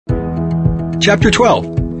Chapter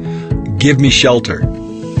 12. Give me shelter.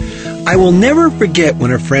 I will never forget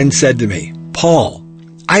when a friend said to me, Paul,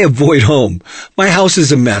 I avoid home. My house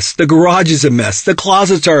is a mess. The garage is a mess. The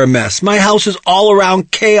closets are a mess. My house is all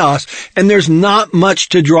around chaos, and there's not much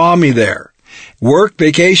to draw me there. Work,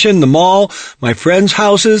 vacation, the mall, my friends'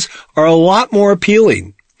 houses are a lot more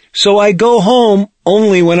appealing. So I go home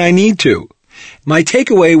only when I need to. My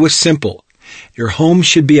takeaway was simple. Your home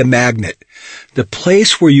should be a magnet, the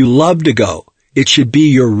place where you love to go. It should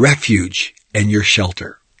be your refuge and your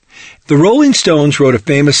shelter. The Rolling Stones wrote a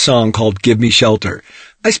famous song called Give Me Shelter.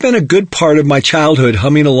 I spent a good part of my childhood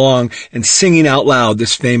humming along and singing out loud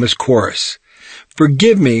this famous chorus.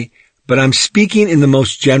 Forgive me, but I'm speaking in the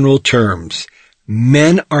most general terms.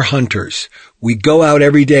 Men are hunters. We go out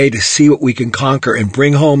every day to see what we can conquer and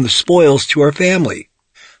bring home the spoils to our family.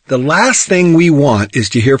 The last thing we want is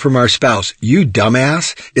to hear from our spouse, you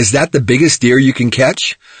dumbass, is that the biggest deer you can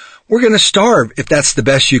catch? We're going to starve if that's the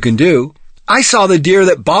best you can do. I saw the deer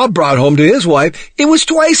that Bob brought home to his wife. It was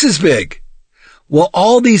twice as big. While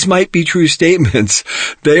all these might be true statements,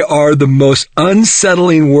 they are the most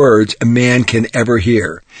unsettling words a man can ever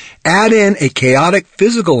hear. Add in a chaotic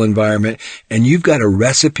physical environment and you've got a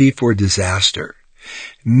recipe for disaster.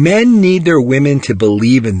 Men need their women to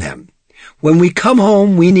believe in them. When we come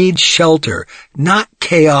home, we need shelter, not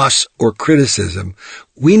chaos or criticism.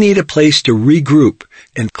 We need a place to regroup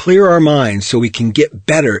and clear our minds so we can get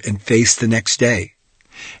better and face the next day.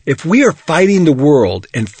 If we are fighting the world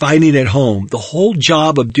and fighting at home, the whole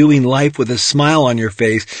job of doing life with a smile on your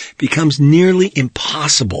face becomes nearly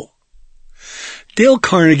impossible. Dale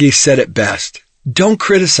Carnegie said it best, don't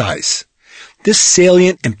criticize. This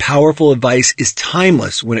salient and powerful advice is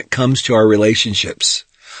timeless when it comes to our relationships.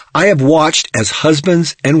 I have watched as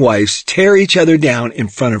husbands and wives tear each other down in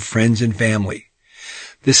front of friends and family.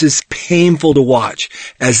 This is painful to watch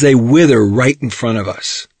as they wither right in front of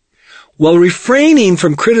us. While refraining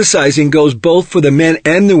from criticizing goes both for the men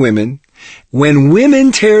and the women, when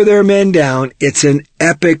women tear their men down, it's an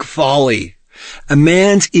epic folly. A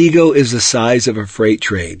man's ego is the size of a freight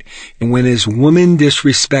train, and when his woman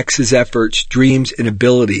disrespects his efforts, dreams, and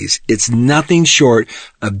abilities, it's nothing short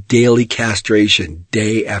of daily castration,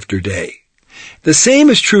 day after day. The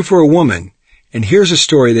same is true for a woman, and here's a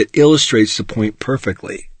story that illustrates the point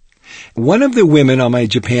perfectly. One of the women on my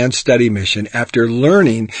Japan study mission, after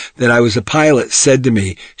learning that I was a pilot, said to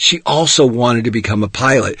me she also wanted to become a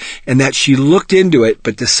pilot, and that she looked into it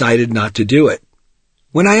but decided not to do it.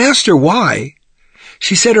 When I asked her why,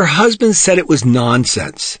 she said her husband said it was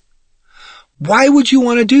nonsense. Why would you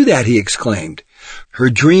want to do that? He exclaimed. Her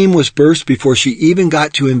dream was burst before she even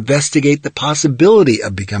got to investigate the possibility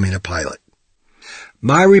of becoming a pilot.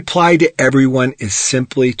 My reply to everyone is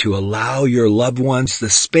simply to allow your loved ones the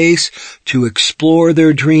space to explore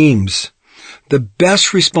their dreams. The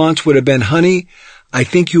best response would have been, honey, I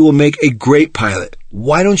think you will make a great pilot.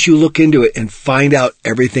 Why don't you look into it and find out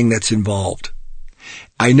everything that's involved?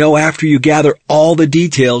 I know after you gather all the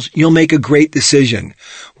details, you'll make a great decision.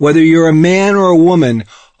 Whether you're a man or a woman,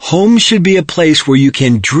 home should be a place where you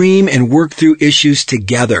can dream and work through issues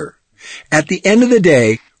together. At the end of the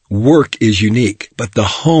day, work is unique, but the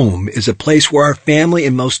home is a place where our family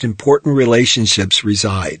and most important relationships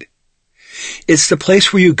reside. It's the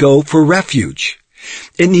place where you go for refuge.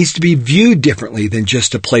 It needs to be viewed differently than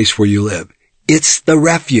just a place where you live. It's the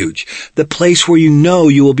refuge, the place where you know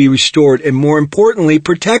you will be restored and, more importantly,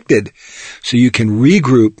 protected, so you can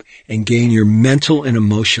regroup and gain your mental and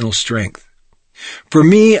emotional strength. For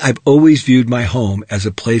me, I've always viewed my home as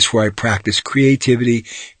a place where I practice creativity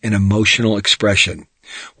and emotional expression.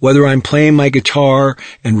 Whether I'm playing my guitar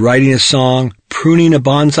and writing a song, pruning a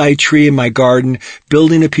bonsai tree in my garden,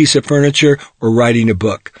 building a piece of furniture, or writing a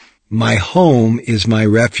book, my home is my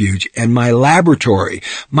refuge and my laboratory,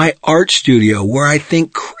 my art studio where I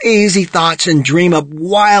think crazy thoughts and dream up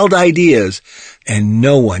wild ideas, and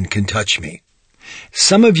no one can touch me.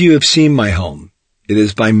 Some of you have seen my home. It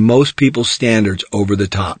is by most people's standards over the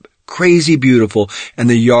top, crazy beautiful, and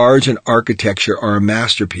the yards and architecture are a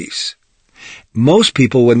masterpiece. Most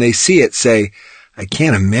people, when they see it, say, I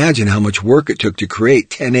can't imagine how much work it took to create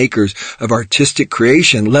 10 acres of artistic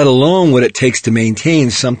creation, let alone what it takes to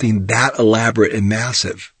maintain something that elaborate and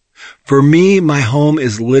massive. For me, my home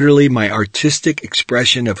is literally my artistic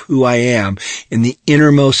expression of who I am in the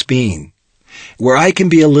innermost being, where I can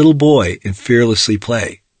be a little boy and fearlessly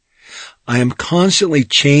play. I am constantly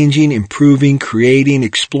changing, improving, creating,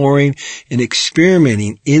 exploring, and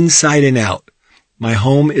experimenting inside and out. My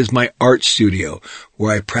home is my art studio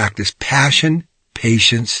where I practice passion,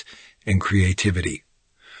 patience, and creativity.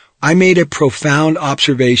 I made a profound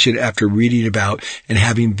observation after reading about and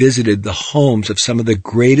having visited the homes of some of the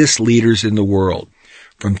greatest leaders in the world,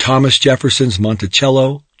 from Thomas Jefferson's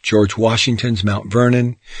Monticello, George Washington's Mount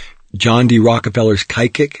Vernon, John D. Rockefeller's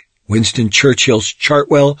Kaikik, Winston Churchill's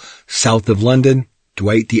Chartwell, south of London,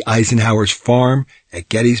 Dwight D. Eisenhower's farm at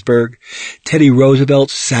Gettysburg, Teddy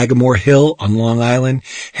Roosevelt's Sagamore Hill on Long Island,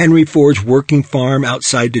 Henry Ford's working farm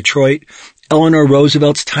outside Detroit, Eleanor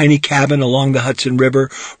Roosevelt's tiny cabin along the Hudson River,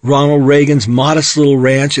 Ronald Reagan's modest little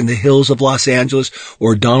ranch in the hills of Los Angeles,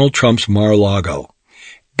 or Donald Trump's Mar-a-Lago.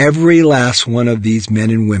 Every last one of these men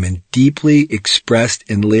and women deeply expressed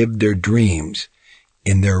and lived their dreams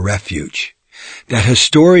in their refuge, that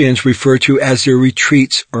historians refer to as their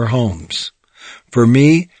retreats or homes. For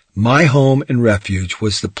me, my home and refuge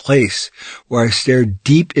was the place where I stared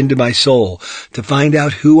deep into my soul to find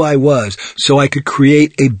out who I was so I could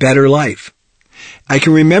create a better life. I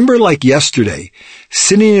can remember like yesterday,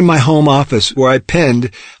 sitting in my home office where I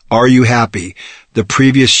penned, "Are You Happy?" the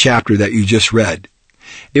previous chapter that you just read.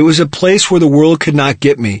 It was a place where the world could not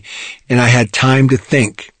get me, and I had time to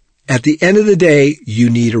think. At the end of the day, you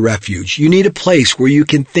need a refuge. You need a place where you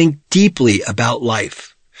can think deeply about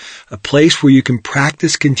life. A place where you can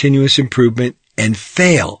practice continuous improvement and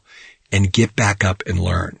fail and get back up and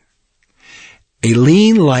learn. A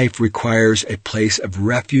lean life requires a place of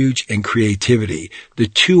refuge and creativity. The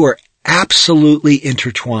two are absolutely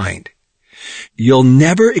intertwined. You'll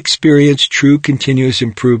never experience true continuous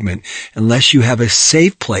improvement unless you have a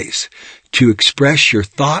safe place to express your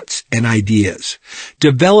thoughts and ideas.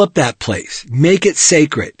 Develop that place. Make it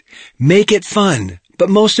sacred. Make it fun. But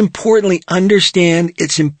most importantly, understand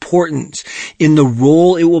its importance in the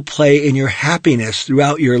role it will play in your happiness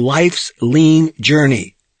throughout your life's lean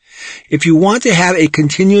journey. If you want to have a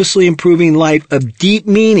continuously improving life of deep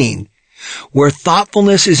meaning, where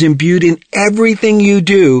thoughtfulness is imbued in everything you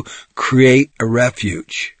do, create a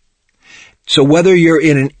refuge. So whether you're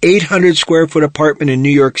in an 800 square foot apartment in New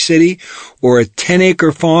York City or a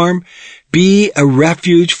 10-acre farm, be a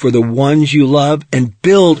refuge for the ones you love and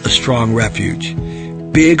build a strong refuge,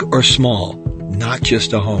 big or small, not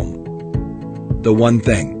just a home. The one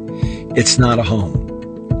thing, it's not a home.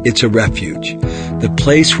 It's a refuge, the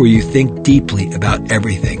place where you think deeply about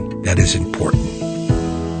everything that is important.